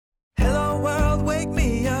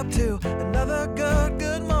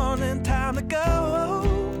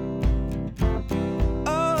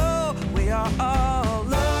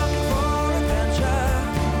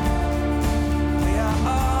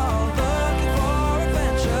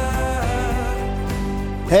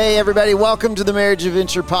Hey, everybody. Welcome to the Marriage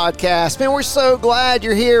Adventure Podcast. Man, we're so glad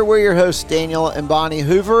you're here. We're your hosts, Daniel and Bonnie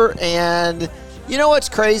Hoover. And you know what's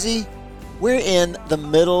crazy? We're in the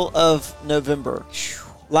middle of November.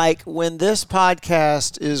 Like, when this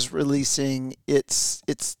podcast is releasing, it's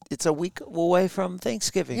a week away from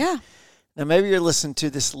Thanksgiving. Yeah. Now, maybe you're listening to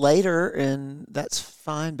this later, and that's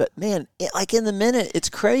fine. But, man, like in the minute, it's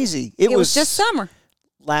crazy. It was just summer.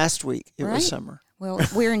 Last week, it right? was summer. Well,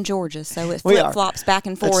 we're in Georgia, so it flip-flops back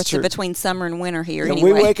and That's forth true. between summer and winter here. Yeah,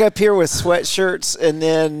 anyway. We wake up here with sweatshirts and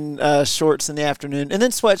then shorts in the afternoon, and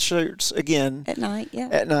then sweatshirts again at night. Yeah,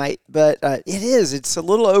 at night. But it's a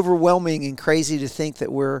little overwhelming and crazy to think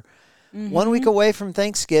that we're 1 week away from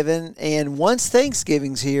Thanksgiving, and once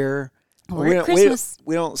Thanksgiving's here, we're at Christmas.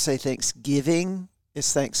 We don't say Thanksgiving;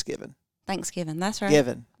 it's Thanksgiving. Thanksgiving, that's right.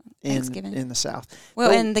 Given. Thanksgiving In the South.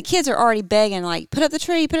 Well, and the kids are already begging, like, put up the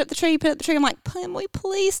tree, put up the tree, put up the tree. I'm like, can we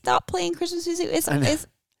please stop playing Christmas music?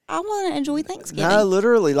 I want to enjoy Thanksgiving. No,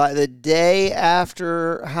 literally, like the day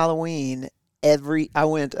after Halloween, I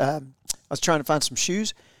was trying to find some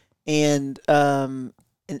shoes, and in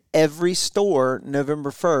every store,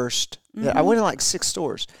 November 1st, I went in like 6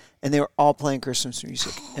 stores, and they were all playing Christmas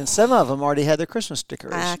music. And some of them already had their Christmas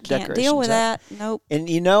decorations. I can't deal with that. Nope.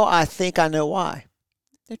 And I think I know why.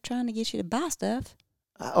 They're trying to get you to buy stuff.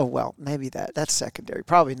 Oh, well, maybe that's secondary.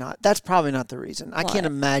 Probably not. That's probably not the reason. I can't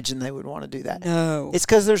imagine they would want to do that. No. It's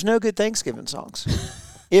because there's no good Thanksgiving songs.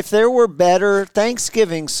 If there were better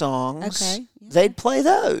Thanksgiving songs, they'd play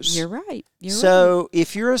those. You're right.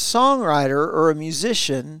 If you're a songwriter or a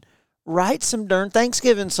musician, write some darn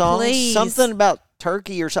Thanksgiving songs. Please. Something about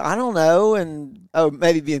turkey or something. I don't know. And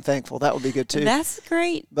maybe being thankful. That would be good too. That's a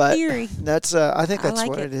great but theory. That's I think that's like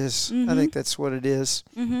what it. it is. Mm-hmm. I think that's what it is.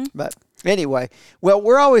 Mm-hmm. But anyway, well,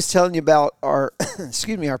 we're always telling you about our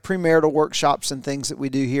our premarital workshops and things that we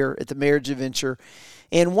do here at the Marriage Adventure.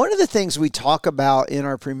 And one of the things we talk about in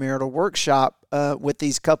our premarital workshop with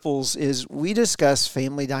these couples is we discuss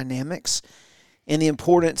family dynamics and the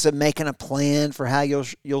importance of making a plan for how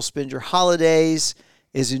you'll spend your holidays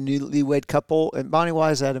as a newlywed couple. And Bonnie,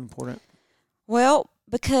 why is that important? Well,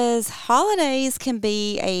 because holidays can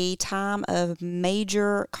be a time of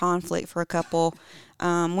major conflict for a couple.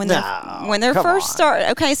 When they're first starting.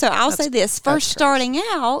 Okay, so I'll say this. First starting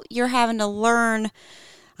out, you're having to learn,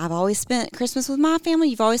 I've always spent Christmas with my family,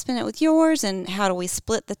 you've always spent it with yours, and how do we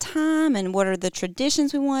split the time, and what are the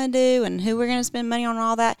traditions we want to do, and who we're going to spend money on and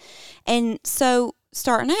all that. And so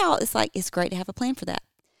starting out, it's great to have a plan for that.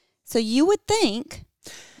 So you would think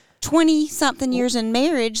 20-something years in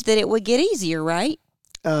marriage that it would get easier, right?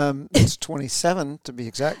 It's 27 to be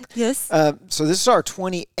exact. Yes. So this is our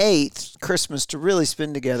 28th Christmas to really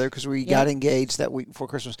spend together because we got engaged that week before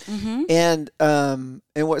Christmas. Mm-hmm. And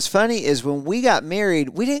what's funny is when we got married,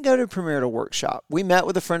 we didn't go to a premarital workshop. We met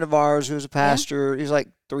with a friend of ours who was a pastor. He was like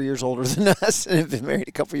 3 years older than us and had been married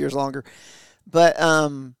a couple years longer. But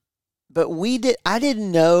I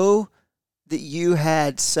didn't know that you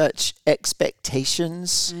had such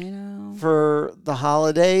expectations for the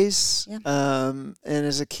holidays. Yeah. And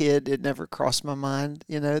as a kid, it never crossed my mind.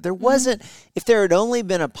 There wasn't, if there had only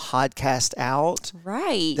been a podcast out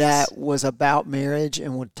that was about marriage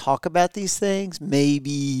and would talk about these things,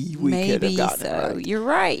 maybe we could have gotten it right. You're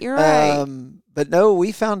right. But no,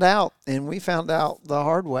 we found out, and we found out the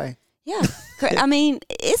hard way. Yeah. I mean,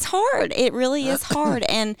 it's hard. It really is hard.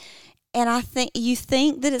 And I think you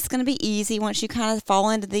think that it's going to be easy once you kind of fall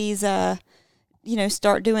into these,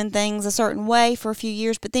 start doing things a certain way for a few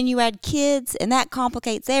years. But then you add kids, and that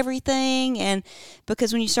complicates everything. And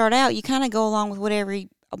because when you start out, you kind of go along with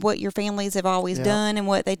what your families have always done and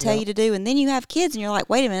what they tell you to do. And then you have kids, and you're like,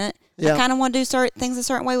 wait a minute. I kind of want to do certain things a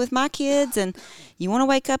certain way with my kids. And you want to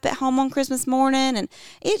wake up at home on Christmas morning. And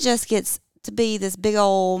it just gets to be this big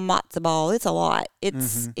old matzo ball. It's a lot.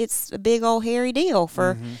 It's a big old hairy deal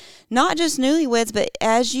for not just newlyweds, but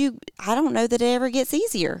I don't know that it ever gets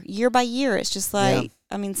easier year by year. It's just like,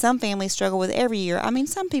 I mean, some families struggle with every year. I mean,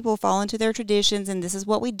 some people fall into their traditions and this is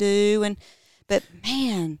what we do. But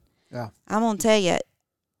man, I'm going to tell you,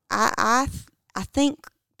 I think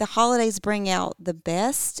the holidays bring out the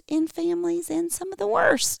best in families and some of the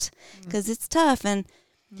worst because it's tough. And,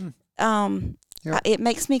 it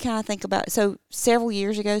makes me kind of think about, so several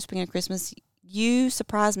years ago, speaking of Christmas, you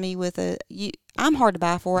surprised me with I'm hard to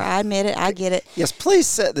buy for. I admit it. I get it. Yes, please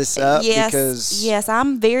set this up. Yes,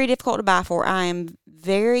 I'm very difficult to buy for. I am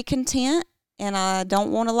very content, and I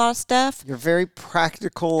don't want a lot of stuff. You're very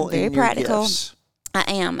practical in your gifts. I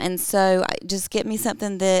am, and so just get me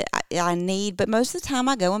something that I need. But most of the time,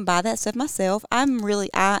 I go and buy that stuff myself. I am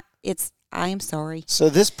sorry. So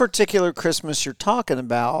this particular Christmas you're talking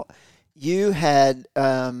about you had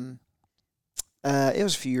it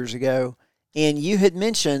was a few years ago, and you had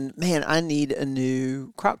mentioned, man, I need a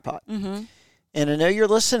new crock pot. Mm-hmm. And I know you're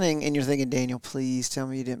listening and you're thinking, Daniel, please tell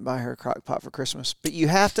me you didn't buy her a crock pot for Christmas. But you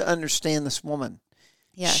have to understand this woman.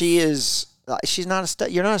 Yes. She's not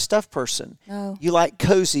you're not a stuffed person. No. You like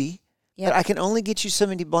cozy, Yep. but I can only get you so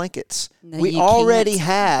many blankets. No, We you already can't.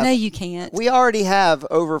 have. No, you can't. We already have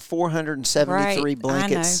over 473 Right,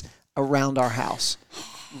 blankets around our house.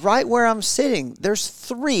 Right where I'm sitting, there's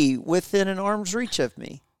 3 within an arm's reach of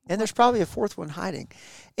me. And there's probably a 4th one hiding.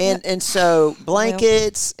 And so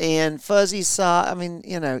blankets and fuzzy socks, I mean,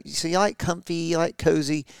 you know, so you like comfy, you like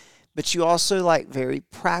cozy, but you also like very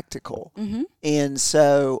practical. Mm-hmm. And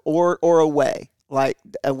so, or away, like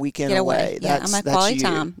a weekend Get away. away. Yeah, That's quality you.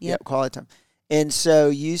 time. Yep, quality time. And so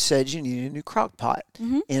you said you needed a new crock pot.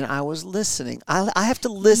 Mm-hmm. And I was listening. I have to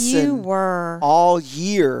listen You were. all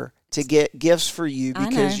year to get gifts for you I know.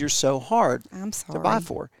 because you're so hard I'm sorry. to buy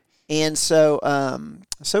for. And so,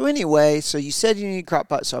 anyway, so you said you need a crock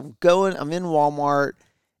pot. So I'm in Walmart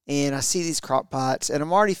and I see these crock pots and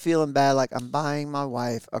I'm already feeling bad. Like I'm buying my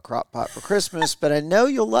wife a crock pot for Christmas, but I know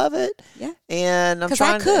you'll love it. Yeah. And I'm 'Cause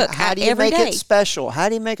I trying cook to, how do you every make day. it special? How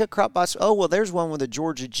do you make a crock pot? Oh, well, there's one with a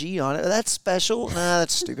Georgia G on it. That's special. Nah,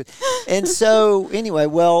 that's stupid. And so anyway,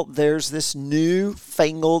 well, there's this new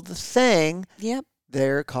fangled thing Yep.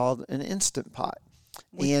 there called an Instant Pot.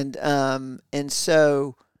 And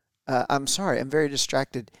so I'm sorry, I'm very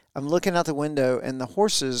distracted. I'm looking out the window and the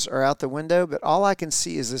horses are out the window, but all I can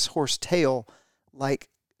see is this horse tail, like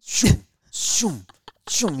shoom, shoom,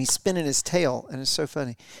 shoom. He's spinning his tail, and it's so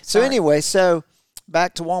funny. So Sorry. anyway, so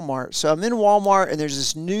back to Walmart. So I'm in Walmart, and there's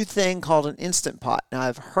this new thing called an Instant Pot. Now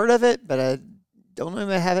I've heard of it, but I don't know if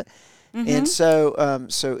I have it. Mm-hmm. And so,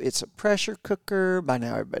 so it's a pressure cooker. By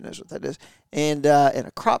now, everybody knows what that is. And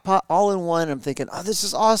a crock pot all in one. I'm thinking, oh, this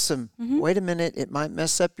is awesome. Mm-hmm. Wait a minute, it might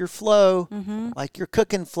mess up your flow, like your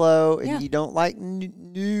cooking flow, and Yeah. you don't like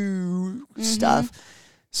new stuff.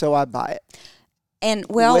 So I buy it. And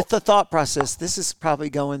well, With the thought process, this is probably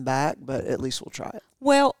going back, but at least we'll try it.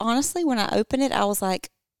 honestly, when I opened it, I was like,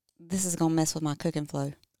 this is going to mess with my cooking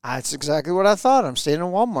flow. That's exactly what I thought. I'm staying in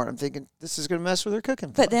Walmart. I'm thinking this is going to mess with her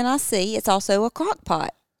cooking flow. But then I see it's also a crock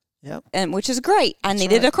pot. Yep. And which is great. I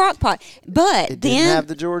needed right. a crock pot. But It then didn't have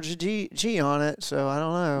the Georgia G on it, so I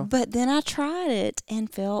don't know. But then I tried it and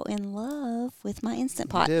fell in love with my Instant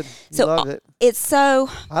Pot. You did. You So loved it. it's so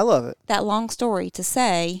I love it. that long story to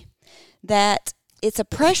say that it's a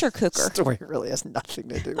pressure cooker. Story really has nothing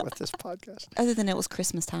to do with this podcast. Other than it was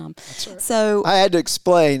Christmas time. That's right. So I had to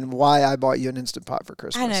explain why I bought you an Instant Pot for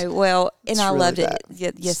Christmas. I know. Well, and It's I really loved bad.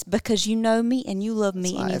 it. Yes, because you know me and you love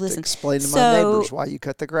me So and I you have listen. to explain to my So- neighbors why you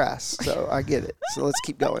cut the grass. So I get it. So let's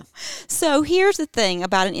keep going. So here's the thing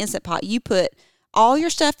about an Instant Pot. You put all your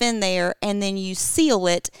stuff in there and then you seal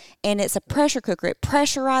it, and it's a pressure cooker. It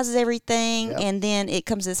pressurizes everything, Yep. and then it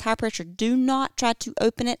comes this high pressure. Do not try to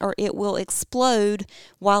open it or it will explode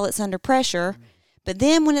while it's under pressure. But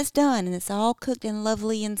then when it's done and it's all cooked and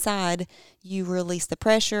lovely inside, you release the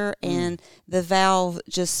pressure and the valve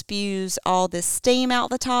just spews all this steam out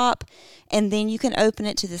the top, and then you can open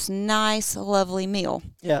it to this nice, lovely meal.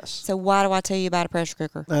 Yes. So why do I tell you about a pressure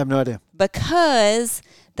cooker? I have no idea. Because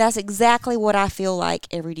that's exactly what I feel like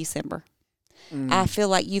every December. I feel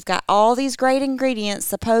like you've got all these great ingredients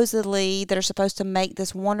supposedly that are supposed to make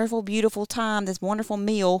this wonderful, beautiful time, this wonderful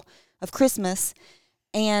meal of Christmas,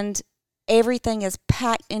 and everything is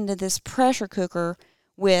packed into this pressure cooker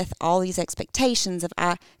with all these expectations of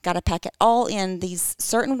I got to pack it all in these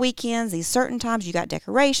certain weekends, these certain times. You got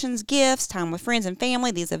decorations, gifts, time with friends and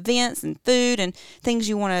family, these events and food and things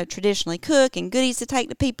you want to traditionally cook and goodies to take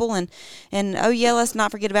to people. And oh yeah, let's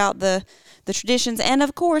not forget about the traditions. And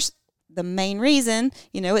of course, the main reason,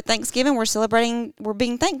 at Thanksgiving we're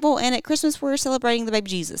being thankful, and at Christmas we're celebrating the baby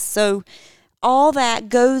Jesus. So all that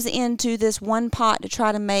goes into this one pot to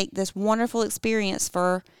try to make this wonderful experience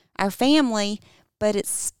for our family, but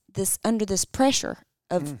it's under this pressure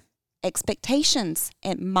of expectations,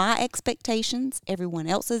 and my expectations, everyone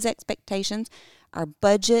else's expectations, our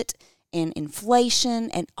budget and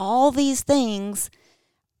inflation and all these things.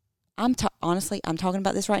 Honestly, I'm talking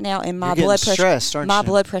about this right now, and my You're getting blood pressure, stressed, aren't you?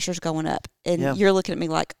 blood pressure's going up, and Yeah. you're looking at me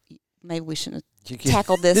like maybe we shouldn't You have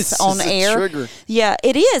tackled this on is a air. trigger. Yeah,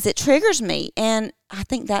 it is. It triggers me, and I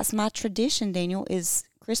think that's my tradition. Daniel, is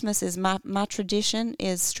Christmas is my tradition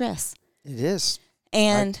is stress. It is.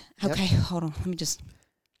 And Yep. okay, hold on, let me just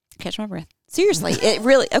catch my breath. Seriously, it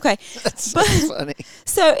really okay. That's But- so funny.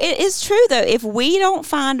 So it is true though. If we don't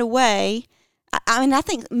find a way, I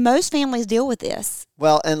think most families deal with this.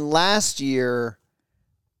 Well, and last year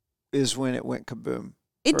is when it went kaboom.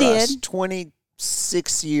 It for did. us.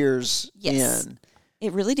 26 years Yes. in.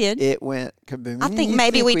 It really did. It went kaboom. I think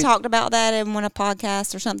maybe we talked about that in one of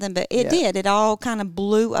podcast or something, but it did. It all kind of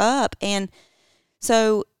blew up, and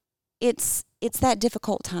so it's that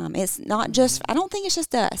difficult time. It's not just. I don't think it's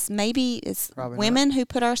just us. Maybe it's Probably women who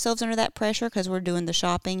put ourselves under that pressure because we're doing the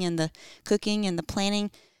shopping and the cooking and the planning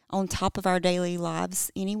on top of our daily lives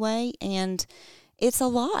anyway, and it's a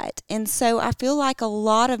lot. And so I feel like a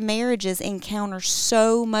lot of marriages encounter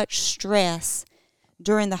so much stress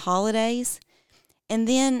during the holidays. And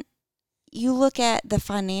then you look at the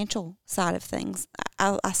financial side of things.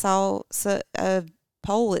 I saw a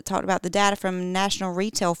poll that talked about the data from National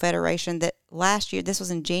Retail Federation that last year, this was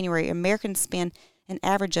in January, Americans spend an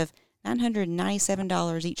average of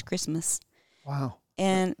 $997 each Christmas. Wow.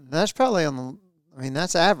 And that's probably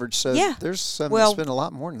that's average. So there's some that spend a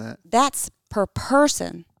lot more than that. That's per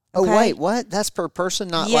person. Oh, okay? wait, what? That's per person,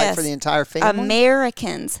 not like for the entire family?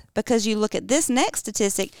 Americans, because you look at this next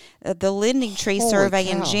statistic, the Lending Tree survey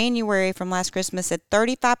in January from last Christmas said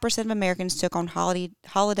 35% of Americans took on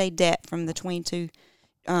holiday debt from the 22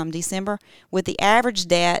 December, with the average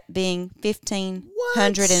debt being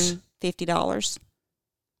 $1,550.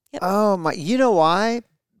 Yep. Oh, my. You know why?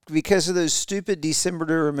 Because of those stupid December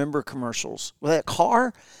to Remember commercials. With that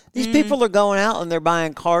car, these people are going out and they're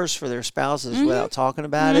buying cars for their spouses without talking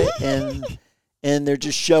about it. And they're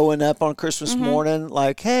just showing up on Christmas morning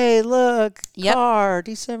like, hey, look, car,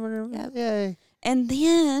 December, yay. And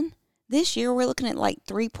then this year we're looking at like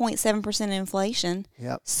 3.7% inflation.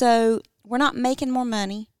 Yep. So we're not making more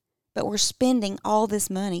money, but we're spending all this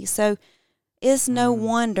money. So it's no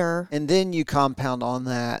wonder. And then you compound on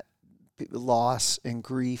that loss and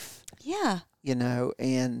grief. Yeah. You know,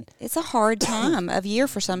 and it's a hard time of year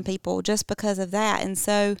for some people just because of that. And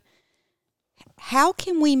so how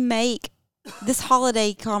can we make this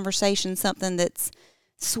holiday conversation something that's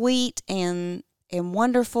sweet and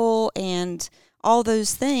wonderful and all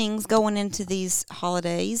those things going into these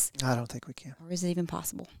holidays? I don't think we can. Or is it even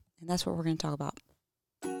possible? And that's what we're going to talk about.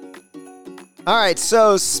 All right,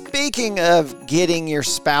 so speaking of getting your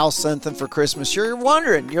spouse something for Christmas, you're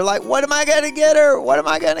wondering, you're like, what am I going to get her? What am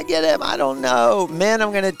I going to get him? I don't know. Men,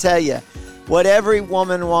 I'm going to tell you, what every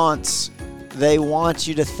woman wants, they want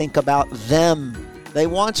you to think about them. They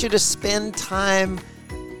want you to spend time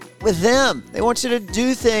with them. They want you to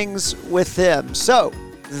do things with them. So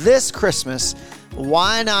this Christmas,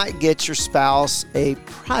 why not get your spouse a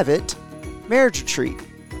private marriage retreat?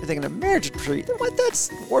 You're thinking a marriage retreat? What? That's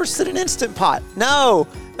worse than an Instant Pot. No,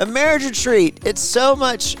 a marriage retreat. It's so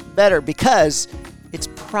much better because it's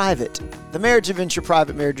private. The Marriage Adventure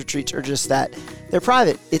private marriage retreats are just that. They're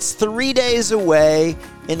private. It's 3 days away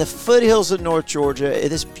in the foothills of North Georgia in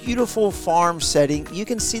this beautiful farm setting. You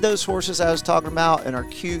can see those horses I was talking about and our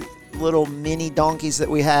cute little mini donkeys that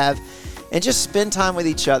we have, and just spend time with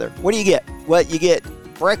each other. What do you get? Well, you get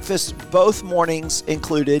breakfast both mornings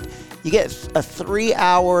included. You get a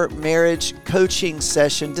 3-hour marriage coaching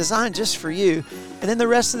session designed just for you. And then the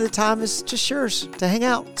rest of the time is just yours to hang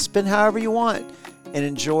out, spend however you want, and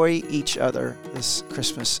enjoy each other this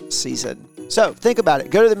Christmas season. So think about it.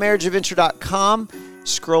 Go to themarriageadventure.com,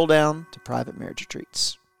 scroll down to private marriage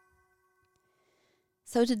retreats.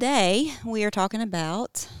 So today we are talking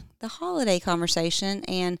about the holiday conversation,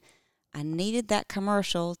 and I needed that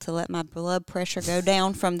commercial to let my blood pressure go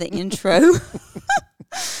down from the intro.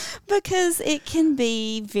 Because it can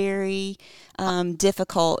be very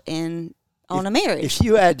difficult on a marriage. If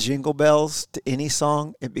you add Jingle Bells to any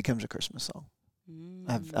song, it becomes a Christmas song.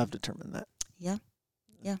 I've determined that. Yeah.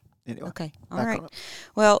 Anyway. Okay. All right.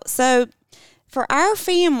 Well, so for our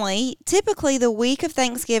family, typically the week of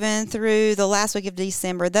Thanksgiving through the last week of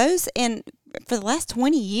December, for the last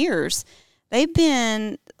 20 years, they've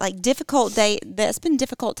been like that's been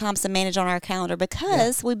difficult times to manage on our calendar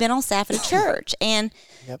because we've been on staff at a church. And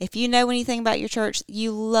if you know anything about your church,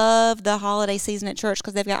 you love the holiday season at church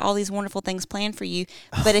because they've got all these wonderful things planned for you.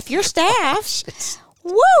 But if you're staff,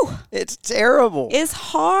 woo! It's terrible. It's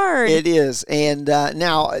hard. It is. And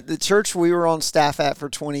now the church we were on staff at for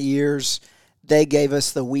 20 years, they gave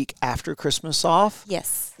us the week after Christmas off.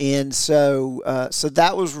 Yes. And so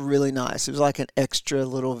that was really nice. It was like an extra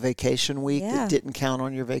little vacation week that didn't count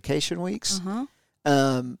on your vacation weeks.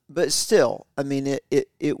 But still, I mean,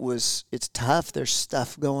 it's tough. There's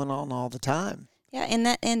stuff going on all the time. Yeah,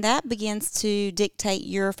 and that begins to dictate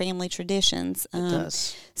your family traditions. It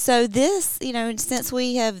does. So this, since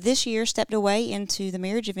we have this year stepped away into the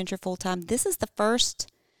Marriage Adventure full time, this is the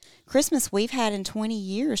first Christmas we've had in 20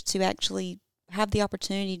 years to actually have the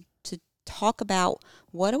opportunity to talk about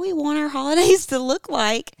what do we want our holidays to look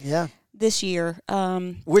like. Yeah. this year.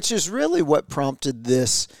 Which is really what prompted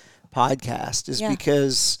this podcast, is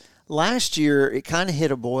because last year it kind of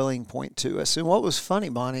hit a boiling point to us. And what was funny,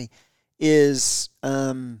 Bonnie, is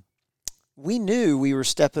we knew we were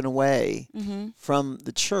stepping away from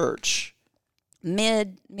the church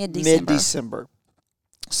mid-December.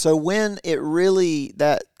 So when it really,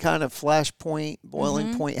 that kind of flashpoint,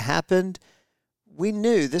 boiling point happened, we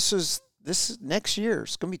knew this is next year.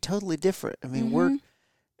 It's going to be totally different. I mean,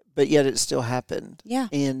 but yet it still happened. Yeah.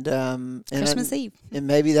 And Christmas Eve. And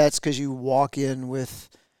maybe that's because you walk in with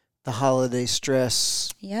the holiday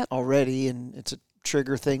stress already, and it's a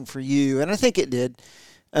trigger thing for you. And I think it did.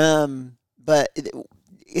 But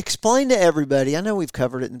explain to everybody, I know we've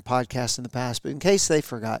covered it in podcasts in the past, but in case they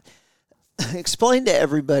forgot, explain to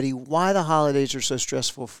everybody why the holidays are so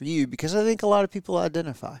stressful for you, because I think a lot of people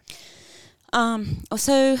identify.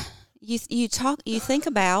 So you think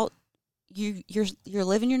about you're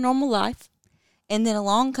living your normal life, and then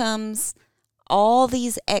along comes all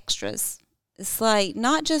these extras. It's like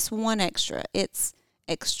not just one extra, it's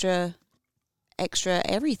extra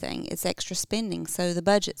everything. It's extra spending, so the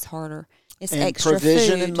budget's harder. It's and extra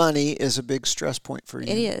provision food. and money is a big stress point for you.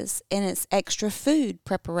 It is, and it's extra food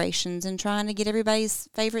preparations and trying to get everybody's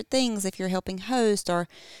favorite things if you're helping host, or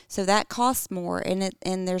so that costs more, and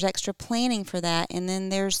there's extra planning for that, and then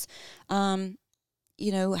there's,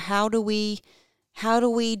 how do we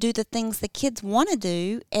do the things the kids want to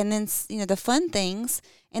do, and then the fun things,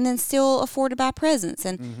 and then still afford to buy presents,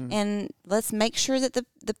 and let's make sure that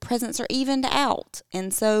the presents are evened out,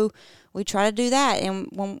 and so we try to do that. And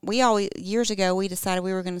when years ago we decided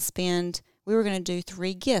we were going to do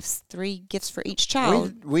 3 gifts for each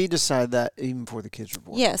child. We decided that even before the kids were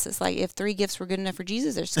born. Yes, it's like if 3 gifts were good enough for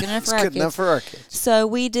Jesus, it's good enough for our good kids. enough for our kids. So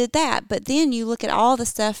we did that. But then you look at all the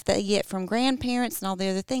stuff that you get from grandparents and all the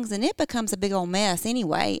other things, and it becomes a big old mess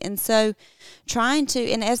anyway. And so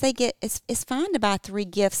and as they get, it's fine to buy 3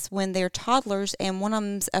 gifts when they're toddlers, and one of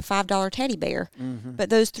them's a $5 teddy bear. But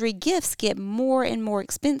those 3 gifts get more and more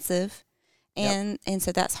expensive, and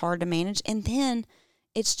so that's hard to manage. And then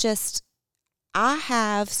it's just, I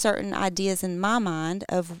have certain ideas in my mind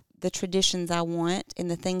of the traditions I want and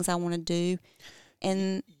the things I want to do.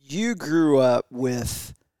 And you grew up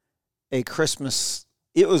with a Christmas.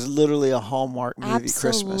 It was literally a Hallmark movie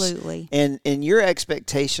Christmas. Absolutely. And your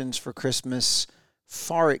expectations for Christmas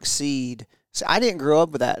far exceed. So I didn't grow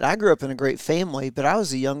up with that. I grew up in a great family, but I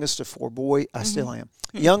was the youngest of 4 boys. I still am.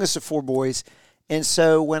 Youngest of 4 boys. And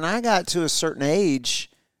so when I got to a certain age,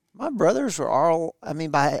 my brothers were all,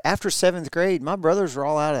 after 7th grade, my brothers were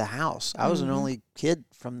all out of the house. I was an only kid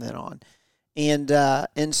from then on.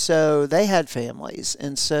 And so they had families.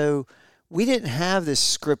 And so we didn't have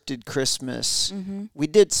this scripted Christmas. We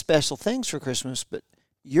did special things for Christmas, but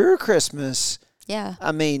your Christmas,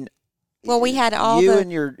 well, we had all you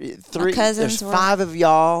and your 3 cousins. There's 5 of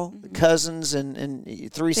y'all, cousins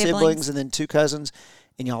and 3 siblings, and then 2 cousins.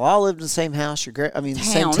 And y'all all lived in the same house. The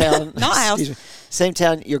same town. Not house. Same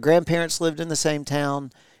town. Your grandparents lived in the same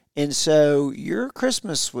town. And so your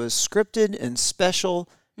Christmas was scripted and special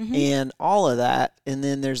and all of that. And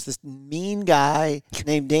then there's this mean guy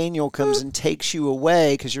named Daniel comes and takes you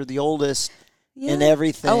away because you're the oldest and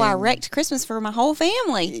everything. Oh, I wrecked Christmas for my whole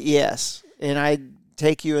family. Yes. And I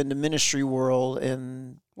take you into ministry world,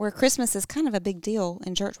 and where Christmas is kind of a big deal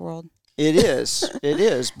in church world. It is. It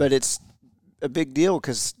is. But it's a big deal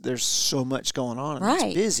because there's so much going on and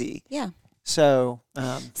it's busy. Yeah. So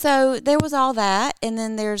there was all that, and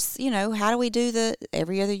then there's, how do we do the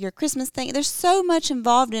every other year Christmas thing? There's so much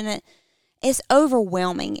involved in it. It's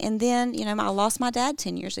overwhelming. And then, I lost my dad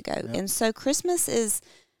 10 years ago. Yep. And so Christmas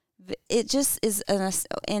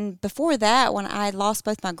and before that, when I lost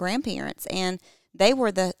both my grandparents, and they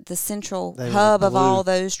were the central hub of all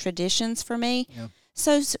those traditions for me. Yep.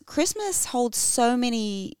 So Christmas holds so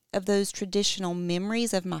many of those traditional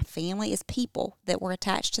memories of my family as people that were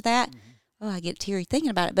attached to that. Oh, I get teary thinking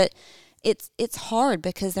about it, but it's hard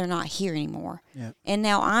because they're not here anymore. Yep. And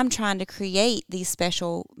now I'm trying to create these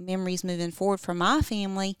special memories moving forward for my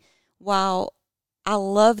family. While I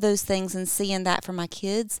love those things and seeing that for my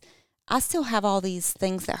kids, I still have all these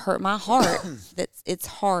things that hurt my heart. It's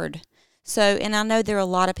hard. So, and I know there are a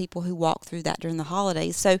lot of people who walk through that during the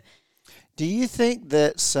holidays. So, do you think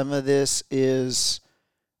that some of this is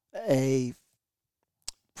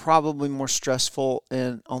probably more stressful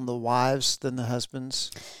on the wives than the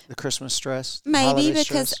husbands, the Christmas stress? Maybe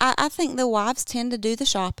because I think the wives tend to do the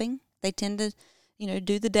shopping. They tend to,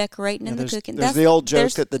 do the decorating and the cooking. There's the old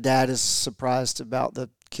joke that the dad is surprised about the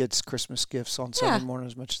kids' Christmas gifts on Sunday morning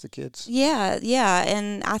as much as the kids. Yeah,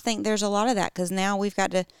 and I think there's a lot of that because now we've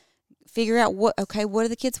got to figure out what do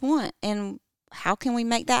the kids want and how can we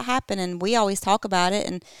make that happen? And we always talk about it,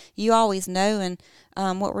 and you always know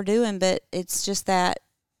and what we're doing, but it's just that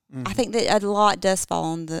I think that a lot does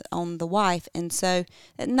fall on the wife, and so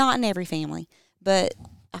not in every family, but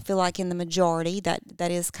I feel like in the majority that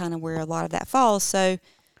is kind of where a lot of that falls. So,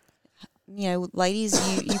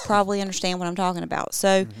 ladies, you probably understand what I'm talking about.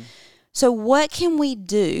 So, so what can we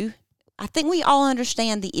do? I think we all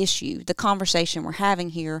understand the issue, the conversation we're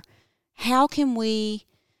having here. How can we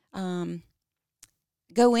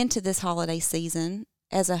go into this holiday season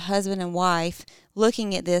as a husband and wife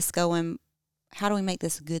looking at this going, how do we make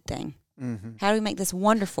this a good thing? How do we make this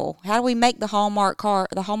wonderful? How do we make the Hallmark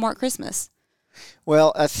Christmas?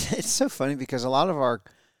 Well, it's so funny because a lot of our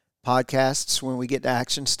podcasts, when we get to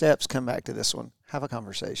action steps, come back to this one. Have a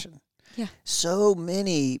conversation. Yeah. So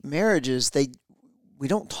many marriages, we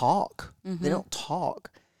don't talk. They don't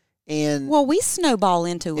talk. And well, we snowball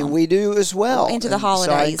into them. And we do as well. Into the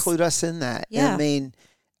holidays. So I include us in that. Yeah. I mean,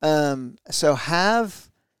 so have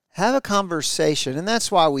a conversation. And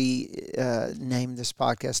that's why we named this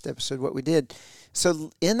podcast episode what we did.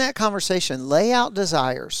 So in that conversation, lay out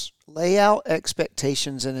desires, lay out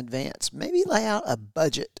expectations in advance. Maybe lay out a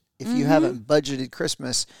budget if you haven't budgeted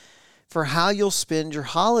Christmas for how you'll spend your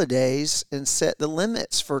holidays and set the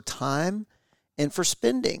limits for time and for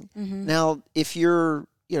spending. Now, if you're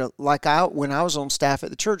when I was on staff at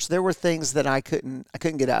the church, there were things that I couldn't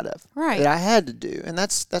get out of, right? That I had to do, and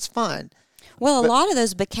that's fine. Well, a lot of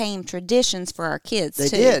those became traditions for our kids. They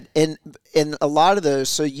did, and a lot of those.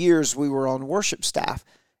 So years we were on worship staff,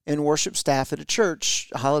 and worship staff at a church,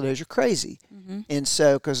 holidays are crazy, and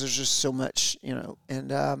so because there's just so much,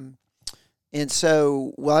 and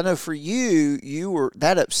so I know for you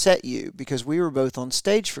that upset you because we were both on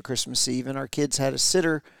stage for Christmas Eve, and our kids had a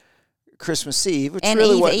sitter Christmas Eve, which and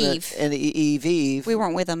really Eve wasn't Eve. And Eve. We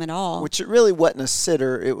weren't with them at all. Which it really wasn't a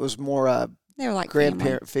sitter. It was more a they were like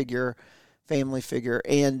grandparent figure, family figure.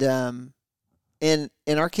 And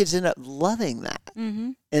our kids ended up loving that.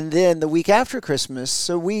 And then the week after Christmas,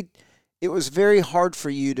 it was very hard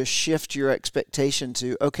for you to shift your expectation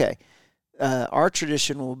to, okay, our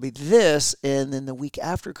tradition will be this, and then the week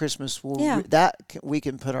after Christmas, we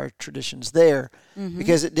can put our traditions there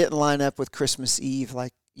because it didn't line up with Christmas Eve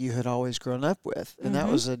like you had always grown up with, and that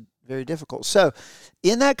was very difficult. So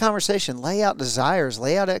in that conversation, lay out desires,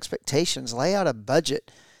 lay out expectations, lay out a budget.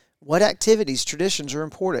 What activities, traditions are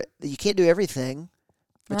important? You can't do everything,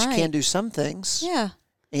 but you can do some things. Yeah.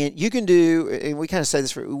 And you can do, and we kind of say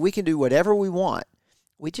this, we can do whatever we want.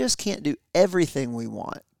 We just can't do everything we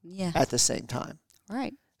want at the same time.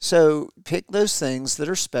 Right. So pick those things that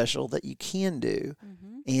are special that you can do,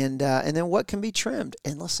 and then what can be trimmed.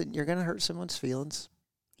 And listen, you're going to hurt someone's feelings.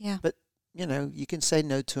 Yeah. But, you can say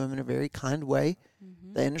no to them in a very kind way.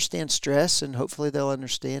 They understand stress, and hopefully they'll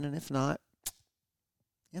understand. And if not,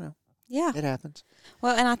 it happens.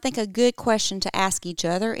 Well, and I think a good question to ask each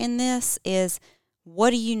other in this is, what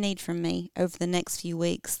do you need from me over the next few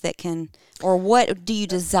weeks or what do you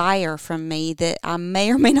desire from me that I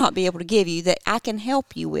may or may not be able to give you that I can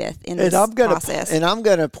help you with in this process? And I'm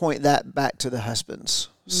going to point that back to the husbands.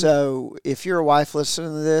 So if you're a wife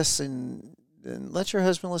listening to this, and let your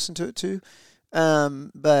husband listen to it too.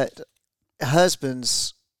 But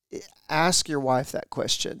husbands, ask your wife that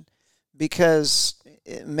question, because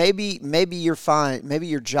maybe you're fine. Maybe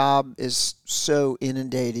your job is so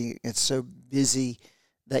inundating, it's so busy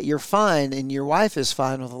that you're fine, and your wife is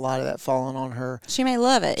fine with a lot of that falling on her. She may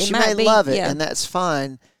love it. She may love it, and that's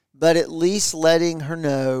fine. But at least letting her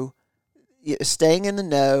know, staying in the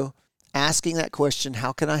know, asking that question,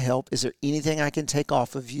 how can I help? Is there anything I can take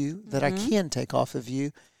off of you that I can take off of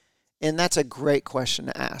you? And that's a great question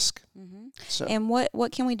to ask. So, and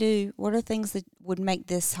what can we do? What are things that would make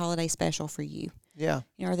this holiday special for you? Yeah.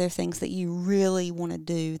 Are there things that you really want to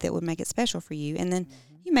do that would make it special for you? And then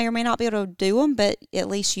you may or may not be able to do them, but at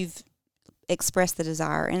least you've expressed the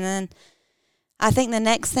desire. And then I think the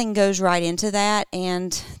next thing goes right into that,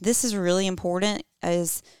 and this is really important,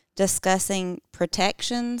 is discussing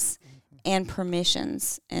protections and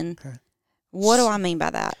permissions. And what do I mean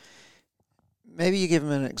by that? Maybe you give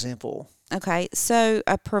them an example. Okay, so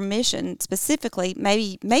a permission specifically,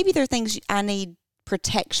 maybe there are things I need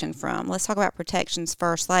protection from. Let's talk about protections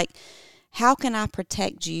first. Like, how can I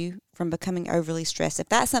protect you from becoming overly stressed? If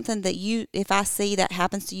that's something that if I see that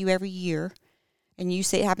happens to you every year, and you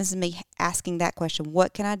see it happens to me, asking that question,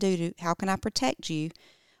 what can I do how can I protect you?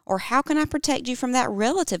 Or how can I protect you from that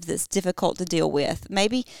relative that's difficult to deal with?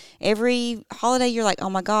 Maybe every holiday you're like, oh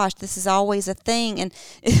my gosh, this is always a thing. And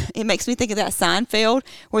it makes me think of that Seinfeld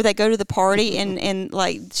where they go to the party and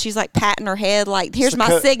like she's like patting her head like, here's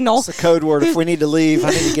my signal. It's a code word. If we need to leave, I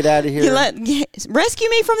need to get out of here. Rescue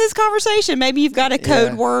me from this conversation. Maybe you've got a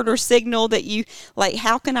code word or signal that you like,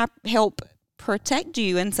 how can I help protect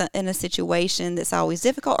you in a situation that's always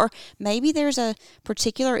difficult? Or maybe there's a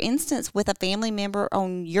particular instance with a family member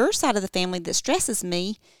on your side of the family that stresses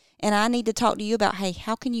me, and I need to talk to you about, hey,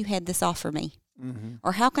 how can you head this off for me? Mm-hmm.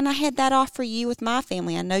 Or how can I head that off for you with my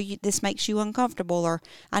family? I know this makes you uncomfortable, or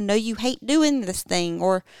I know you hate doing this thing,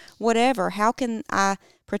 or whatever. How can I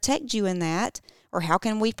protect you in that? Or how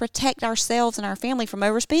can we protect ourselves and our family from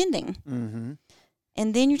overspending? Mm-hmm.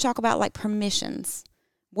 And then you talk about like permissions.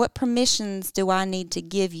 What permissions do I need to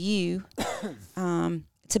give you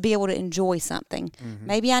to be able to enjoy something? Mm-hmm.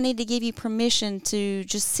 Maybe I need to give you permission to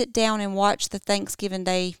just sit down and watch the Thanksgiving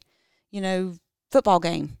Day, football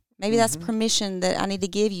game. Maybe that's permission that I need to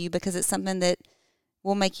give you because it's something that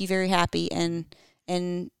will make you very happy and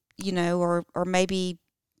or maybe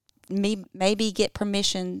get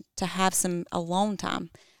permission to have some alone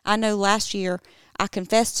time. I know last year I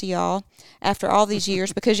confessed to y'all after all these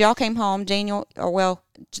years because y'all came home,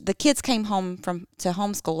 the kids came home to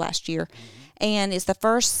homeschool last year. Mm-hmm. And it's the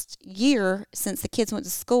first year since the kids went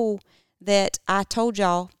to school that I told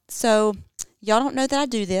y'all, so y'all don't know that I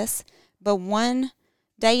do this, but one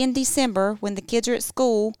day in December when the kids are at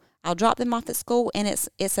school, I'll drop them off at school and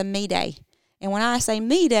it's a me day. And when I say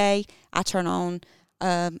me day, I turn on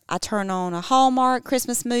a Hallmark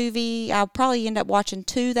Christmas movie. I'll probably end up watching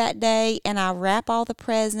 2 that day, and I wrap all the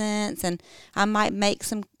presents, and I might make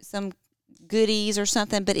some goodies or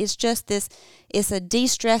something. But it's just it's a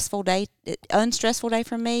unstressful day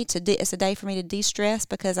for me. It's a day for me to de-stress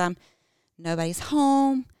because nobody's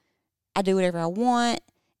home. I do whatever I want,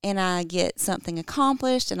 and I get something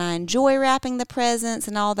accomplished, and I enjoy wrapping the presents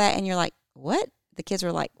and all that. And you're like, what? The kids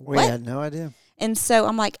were like, what? We had no idea. And so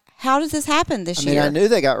I'm like, how does this happen this year? I knew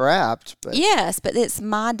they got wrapped. But. Yes, but it's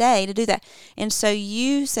my day to do that. And so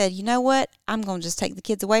you said, you know what? I'm going to just take the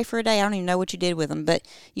kids away for a day. I don't even know what you did with them. But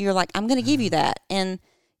you're like, I'm going to give you that. And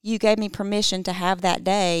you gave me permission to have that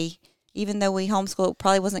day, even though we homeschool, it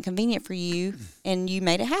probably wasn't convenient for you, and you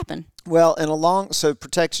made it happen. Well, and so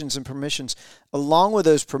protections and permissions, along with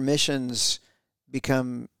those permissions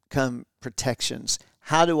come protections.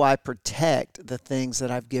 How do I protect the things that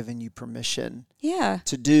I've given you permission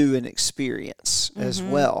to do and experience as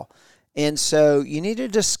well? And so you need to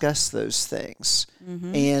discuss those things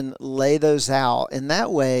and lay those out. And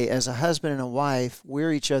that way, as a husband and a wife,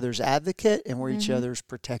 we're each other's advocate and we're each other's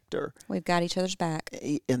protector. We've got each other's back.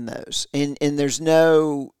 In those. And there's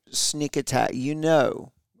no sneak attack.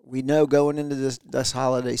 We know going into this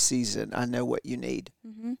holiday season, I know what you need.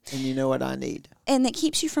 And you know what I need. And it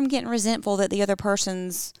keeps you from getting resentful that the other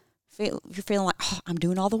person's you're feeling like, oh, I'm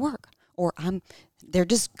doing all the work, or they're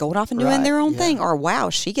just going off and doing their own thing, or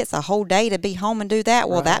wow, she gets a whole day to be home and do that.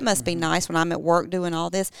 Well, that must be nice when I'm at work doing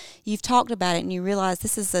all this. You've talked about it and you realize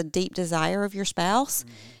this is a deep desire of your spouse.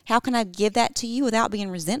 How can I give that to you without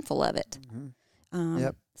being resentful of it?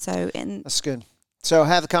 That's good. So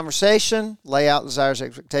have the conversation, lay out desires,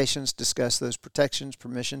 expectations, discuss those protections,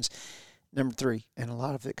 permissions. Number 3, and a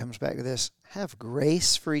lot of it comes back to this, have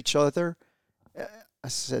grace for each other. I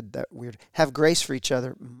said that weird. Have grace for each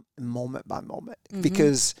other moment by moment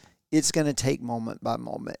because it's going to take moment by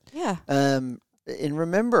moment. Yeah. And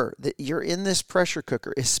remember that you're in this pressure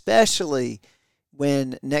cooker, especially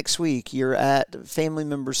when next week you're at a family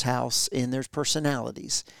member's house and there's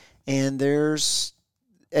personalities and there's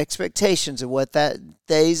expectations of what that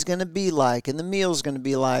day's going to be like and the meal's going to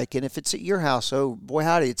be like. And if it's at your house, oh boy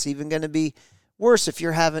howdy, it's even going to be worse if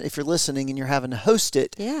you're listening and you're having to host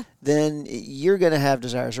it. Yeah. Then you're going to have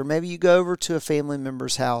desires. Or maybe you go over to a family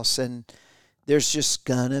member's house and there's just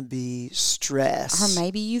going to be stress. Or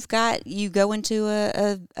maybe you go into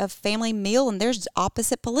a family meal and there's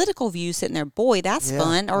opposite political views sitting there. Boy, that's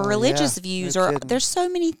fun. Or religious views. No or kidding. There's so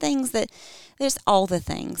many things there's all the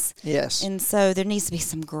things. Yes. And so there needs to be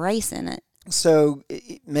some grace in it. So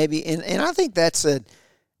maybe, and I think that's a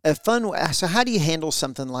fun way. So how do you handle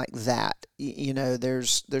something like that?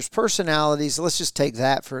 There's personalities. Let's just take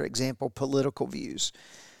that, for example, political views.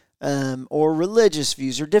 Or religious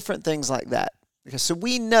views or different things like that. So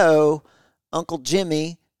we know Uncle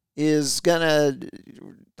Jimmy is going to,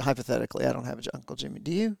 hypothetically, I don't have an Uncle Jimmy.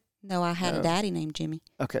 Do you? No, I had a daddy named Jimmy.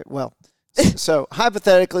 Okay, well, so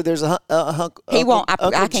hypothetically, there's a he won't.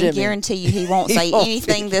 I can Jimmy. guarantee you he won't say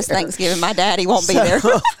anything this Thanksgiving. My daddy won't be there.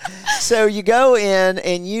 So you go in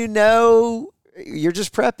and you're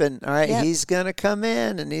just prepping. All right, Yep. he's going to come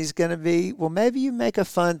in and he's going to be, well, maybe you make a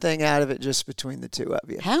fun thing out of it just between the two of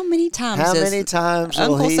you. How many times How does many times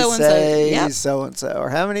will Uncle he so-and-so- say Yep. so-and-so? Or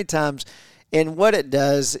how many times? And what it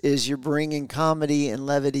does is you're bringing comedy and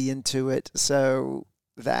levity into it so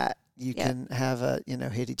that you Yep. can have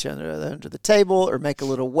hit each other under the table or make a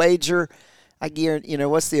little wager. I guarantee,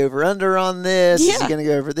 what's the over-under on this? Is Yeah. he going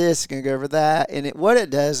to go over this? Is he going to go over that? And what it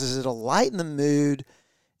does is it'll lighten the mood.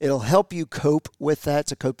 It'll help you cope with that.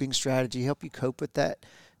 It's a coping strategy. Help you cope with that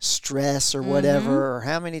stress or whatever. Or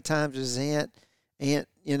how many times is Aunt,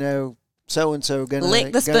 so-and-so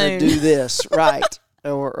Lick the gonna spoon. do this, right?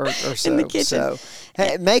 Or so. In the kitchen. So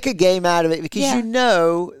hey, make a game out of it because Yeah. you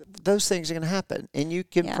know those things are going to happen. And you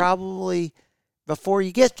can Yeah. probably, before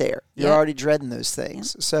you get there, you're Yeah. already dreading those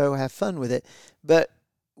things. So have fun with it. But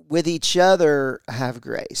with each other, have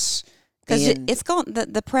grace. Because And- it's going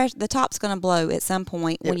the top's going to blow at some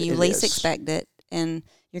point when you It least is. expect it, and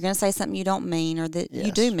you're going to say something you don't mean or that you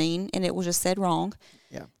Yes. do mean, and it was just said wrong.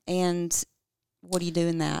 Yeah. And what do you do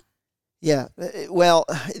in that? Yeah. Well,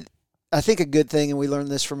 I think a good thing, and we learned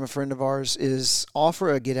this from a friend of ours, is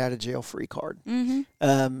offer a get out of jail free card.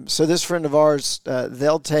 Mm-hmm. So this friend of ours,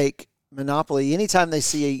 they'll take Monopoly anytime they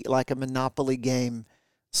see a Monopoly game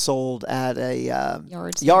sold at a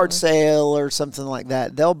yard sale or something like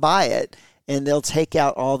that. They'll buy it and they'll take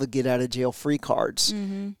out all the get out of jail free cards.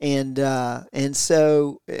 Mm-hmm. And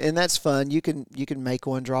that's fun. You can make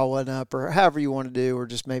one, draw one up, or however you want to do, or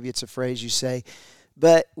just maybe it's a phrase you say.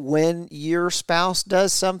 But when your spouse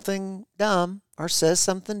does something dumb or says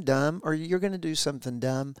something dumb, or you're going to do something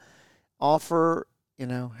dumb, offer,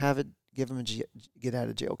 give them a get out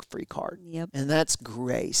of jail free card. Yep. And that's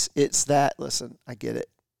grace. It's that, listen, I get it.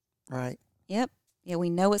 Right? Yep. Yeah, we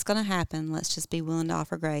know it's going to happen. Let's just be willing to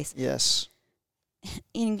offer grace. Yes.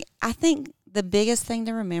 And I think the biggest thing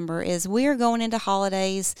to remember is we are going into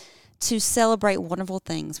holidays to celebrate wonderful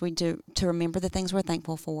things. We do to remember the things we're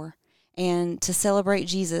thankful for, and to celebrate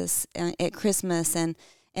Jesus at Christmas, and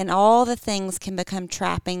all the things can become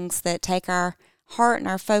trappings that take our heart and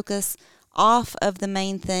our focus off of the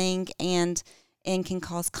main thing and can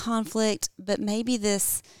cause conflict. But maybe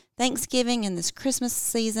this Thanksgiving and this Christmas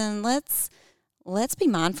season, let's be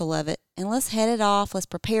mindful of it and let's head it off. Let's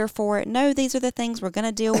prepare for it. Know these are the things we're going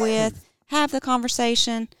to deal with. Have the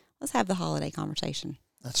conversation. Let's have the holiday conversation.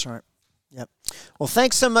 That's right. Yep. Well,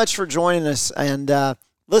 thanks so much for joining us. And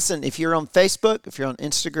listen, if you're on Facebook, if you're on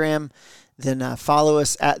Instagram, then follow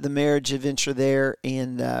us at The Marriage Adventure there.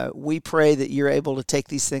 And we pray that you're able to take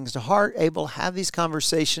these things to heart, able to have these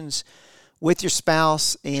conversations with your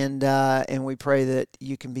spouse, and we pray that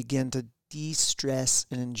you can begin to de-stress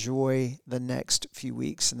and enjoy the next few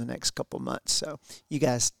weeks and the next couple months. So you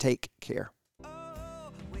guys take care.